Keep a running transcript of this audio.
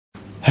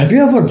Have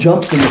you ever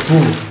jumped in the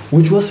pool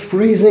which was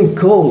freezing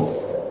cold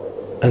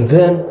and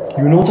then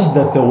you notice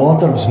that the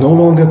water is no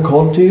longer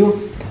cold to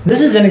you? This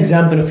is an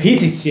example of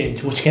heat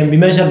exchange which can be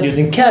measured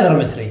using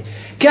calorimetry.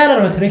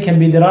 Calorimetry can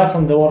be derived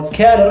from the word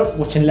calor,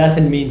 which in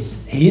Latin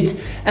means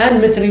heat, and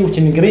metry, which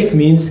in Greek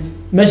means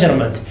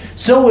measurement.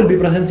 So we'll be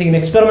presenting an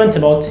experiment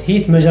about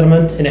heat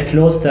measurement in a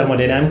closed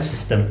thermodynamic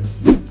system.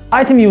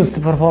 Items used to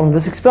perform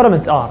this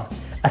experiment are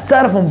a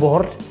styrofoam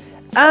board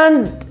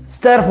and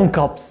styrofoam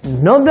cups.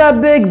 Not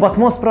that big, but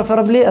most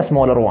preferably a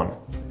smaller one.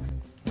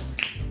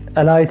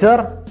 A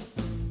lighter,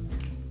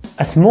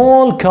 a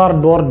small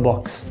cardboard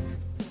box,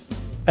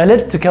 a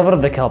lid to cover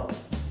the cup,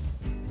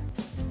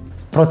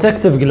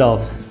 protective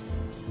gloves,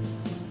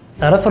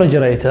 a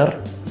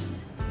refrigerator,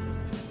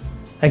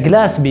 a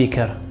glass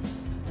beaker,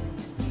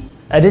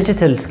 a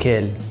digital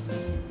scale,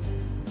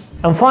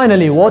 and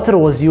finally water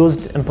was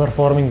used in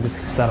performing this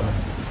experiment.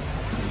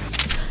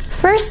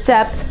 First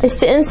step is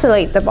to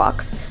insulate the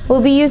box. We'll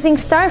be using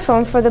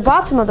styrofoam for the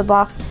bottom of the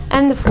box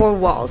and the four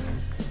walls.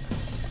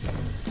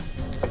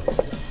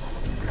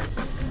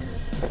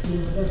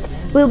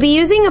 We'll be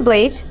using a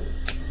blade.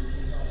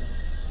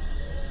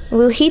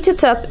 We'll heat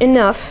it up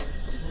enough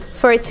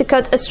for it to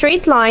cut a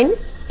straight line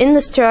in the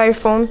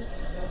styrofoam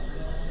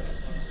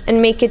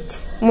and make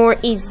it more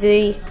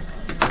easily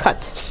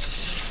cut.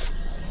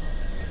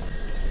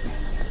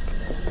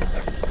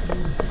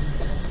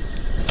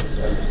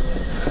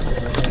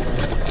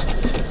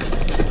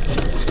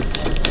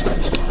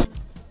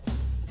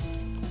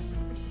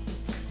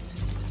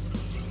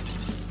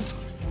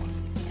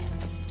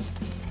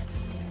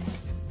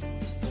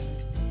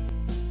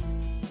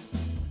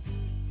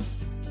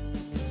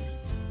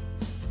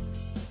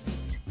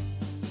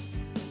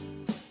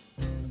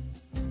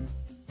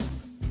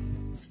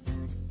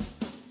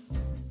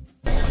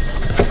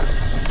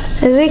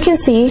 As we can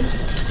see,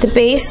 the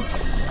base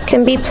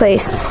can be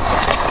placed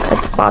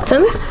at the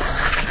bottom,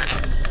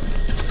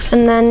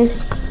 and then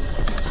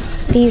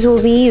these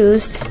will be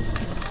used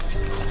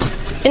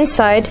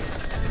inside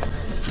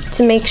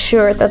to make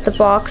sure that the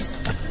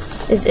box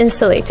is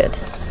insulated.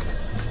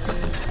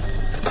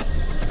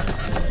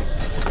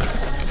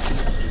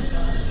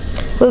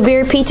 We'll be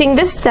repeating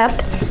this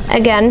step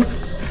again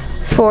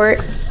for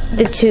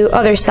the two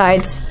other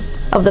sides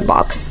of the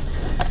box.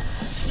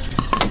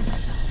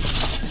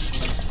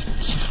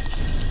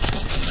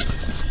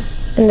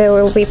 And they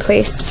will be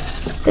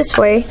placed this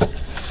way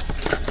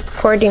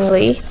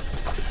accordingly.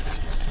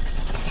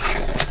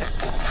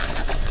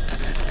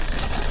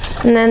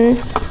 And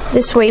then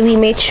this way we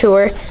made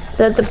sure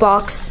that the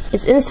box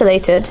is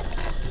insulated.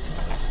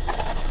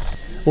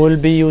 We'll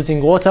be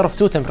using water of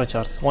two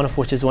temperatures, one of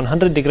which is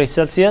 100 degrees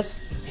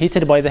Celsius,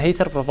 heated by the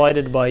heater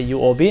provided by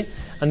UOB,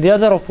 and the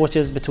other of which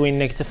is between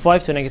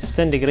 -5 to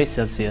 -10 degrees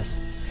Celsius.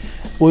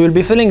 We will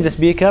be filling this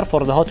beaker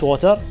for the hot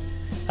water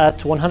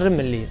at 100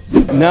 milliliters.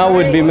 Now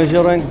we'll be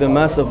measuring the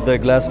mass of the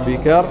glass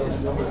beaker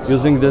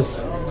using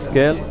this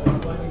scale.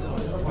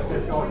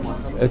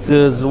 It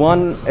is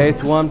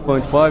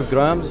 181.5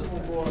 grams.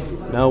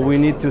 Now we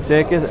need to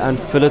take it and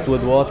fill it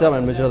with water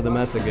and measure the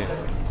mass again.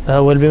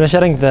 We'll be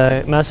measuring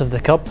the mass of the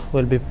cup.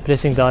 We'll be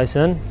placing the ice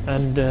in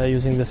and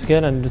using the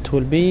scale, and it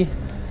will be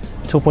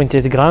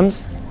 2.8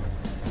 grams.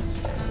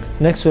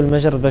 Next we'll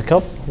measure the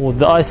cup with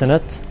the ice in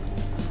it,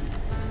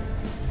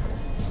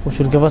 which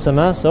will give us a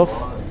mass of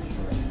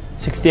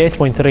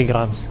 68.3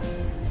 grams.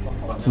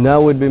 Now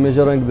we'll be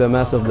measuring the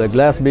mass of the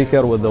glass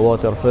beaker with the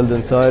water filled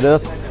inside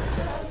it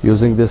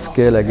using this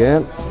scale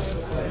again,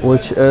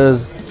 which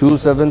is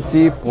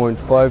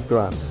 270.5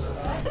 grams.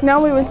 Now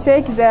we will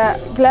take the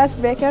glass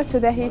beaker to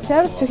the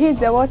heater to heat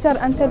the water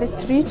until it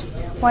reaches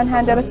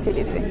 100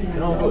 Celsius.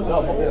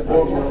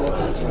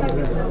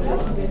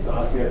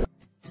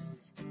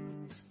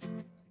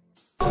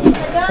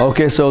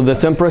 Okay, so the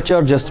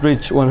temperature just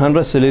reached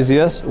 100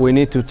 Celsius. We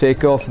need to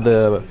take off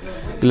the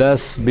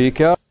glass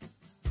beaker.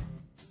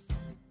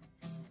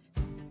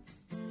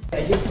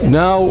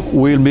 Now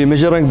we'll be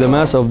measuring the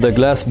mass of the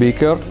glass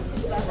beaker,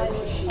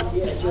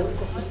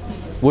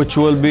 which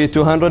will be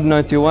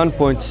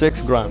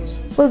 291.6 grams.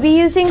 We'll be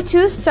using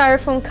two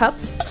styrofoam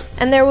cups,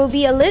 and there will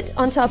be a lid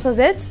on top of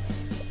it,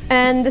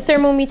 and the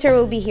thermometer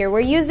will be here.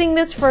 We're using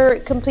this for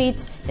complete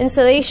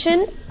insulation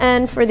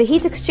and for the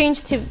heat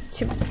exchange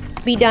to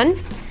be done.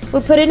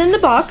 We'll put it in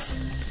the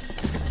box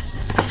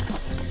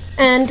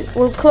and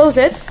we'll close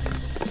it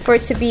for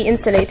it to be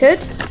insulated.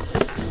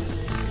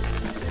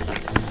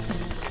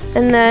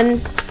 And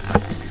then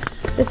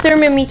the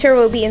thermometer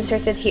will be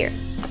inserted here.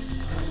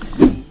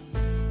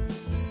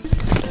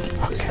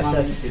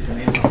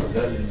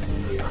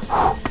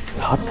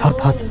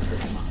 Hot.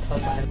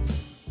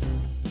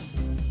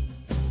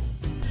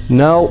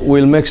 Now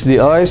we'll mix the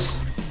ice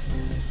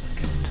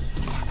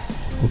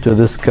into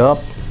this cup.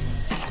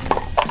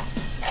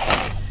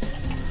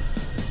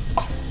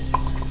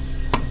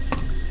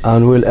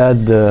 And we'll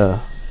add the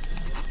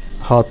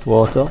hot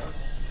water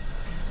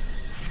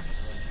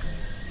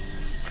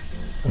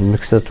and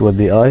mix it with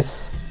the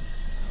ice.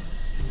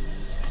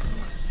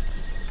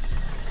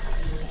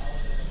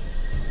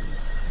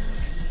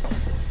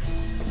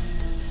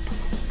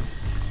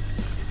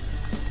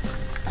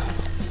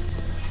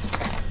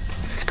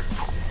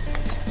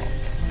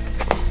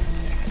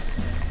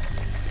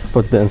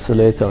 put the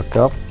insulator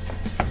cap.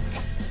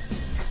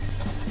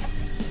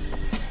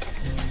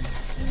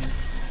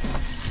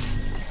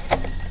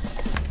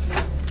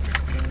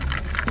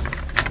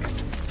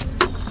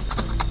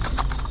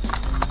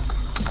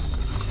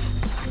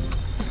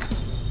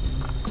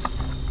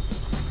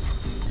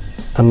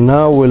 And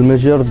now we'll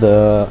measure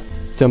the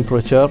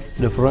temperature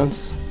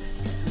difference.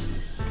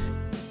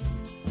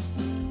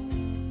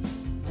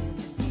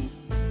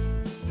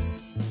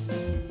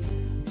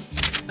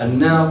 And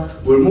now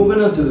we're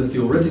moving on to the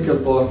theoretical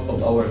part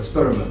of our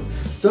experiment,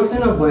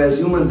 starting off by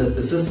assuming that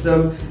the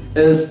system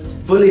is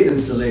fully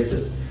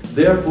insulated.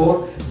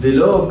 Therefore, the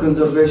law of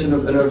conservation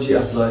of energy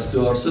applies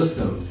to our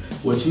system,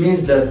 which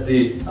means that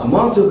the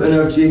amount of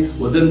energy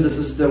within the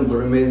system will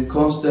remain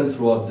constant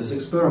throughout this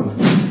experiment.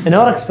 In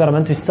our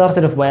experiment, we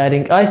started off by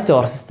adding ice to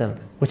our system,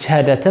 which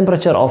had a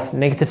temperature of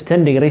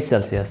 -10 degrees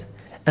Celsius.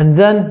 And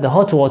then the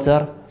hot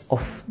water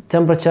of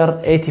temperature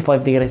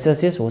 85 degrees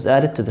Celsius was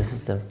added to the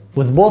system.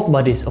 With both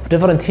bodies of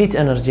different heat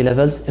energy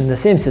levels in the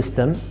same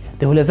system,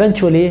 they will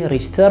eventually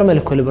reach thermal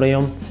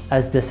equilibrium,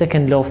 as the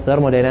second law of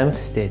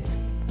thermodynamics states.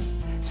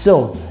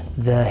 So,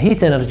 the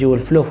heat energy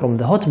will flow from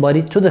the hot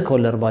body to the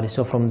colder body,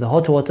 so from the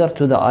hot water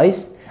to the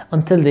ice,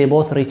 until they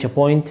both reach a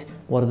point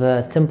where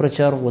the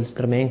temperature will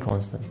remain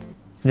constant.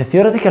 The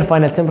theoretical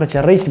final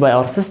temperature reached by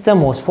our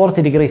system was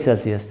 40 degrees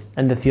Celsius,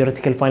 and the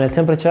theoretical final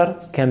temperature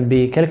can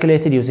be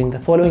calculated using the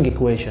following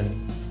equation,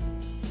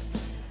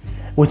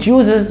 which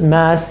uses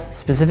mass,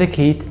 specific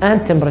heat,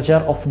 and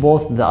temperature of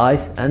both the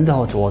ice and the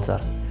hot water.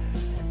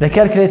 The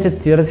calculated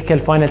theoretical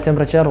final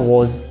temperature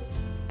was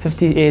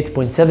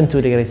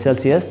 58.72 degrees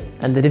Celsius,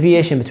 and the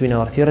deviation between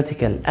our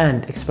theoretical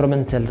and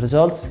experimental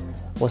results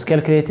was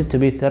calculated to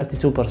be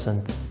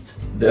 32%.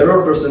 The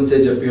error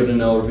percentage appeared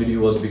in our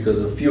video was because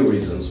of few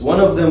reasons. One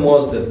of them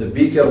was that the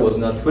beaker was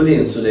not fully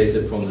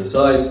insulated from the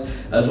sides,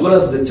 as well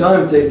as the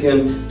time taken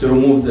to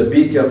remove the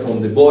beaker from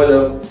the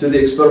boiler to the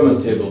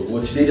experiment table,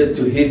 which led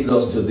to heat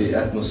loss to the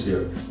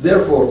atmosphere.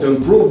 Therefore, to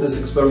improve this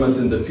experiment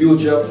in the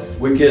future,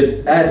 we could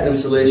add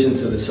insulation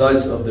to the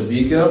sides of the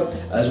beaker,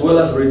 as well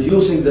as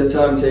reducing the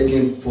time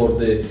taken for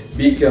the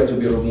beaker to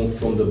be removed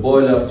from the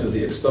boiler to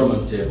the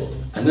experiment table.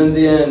 And in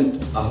the end,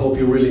 I hope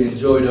you really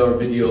enjoyed our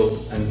video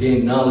and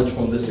gained knowledge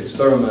from this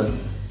experiment.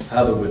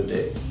 Have a good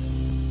day.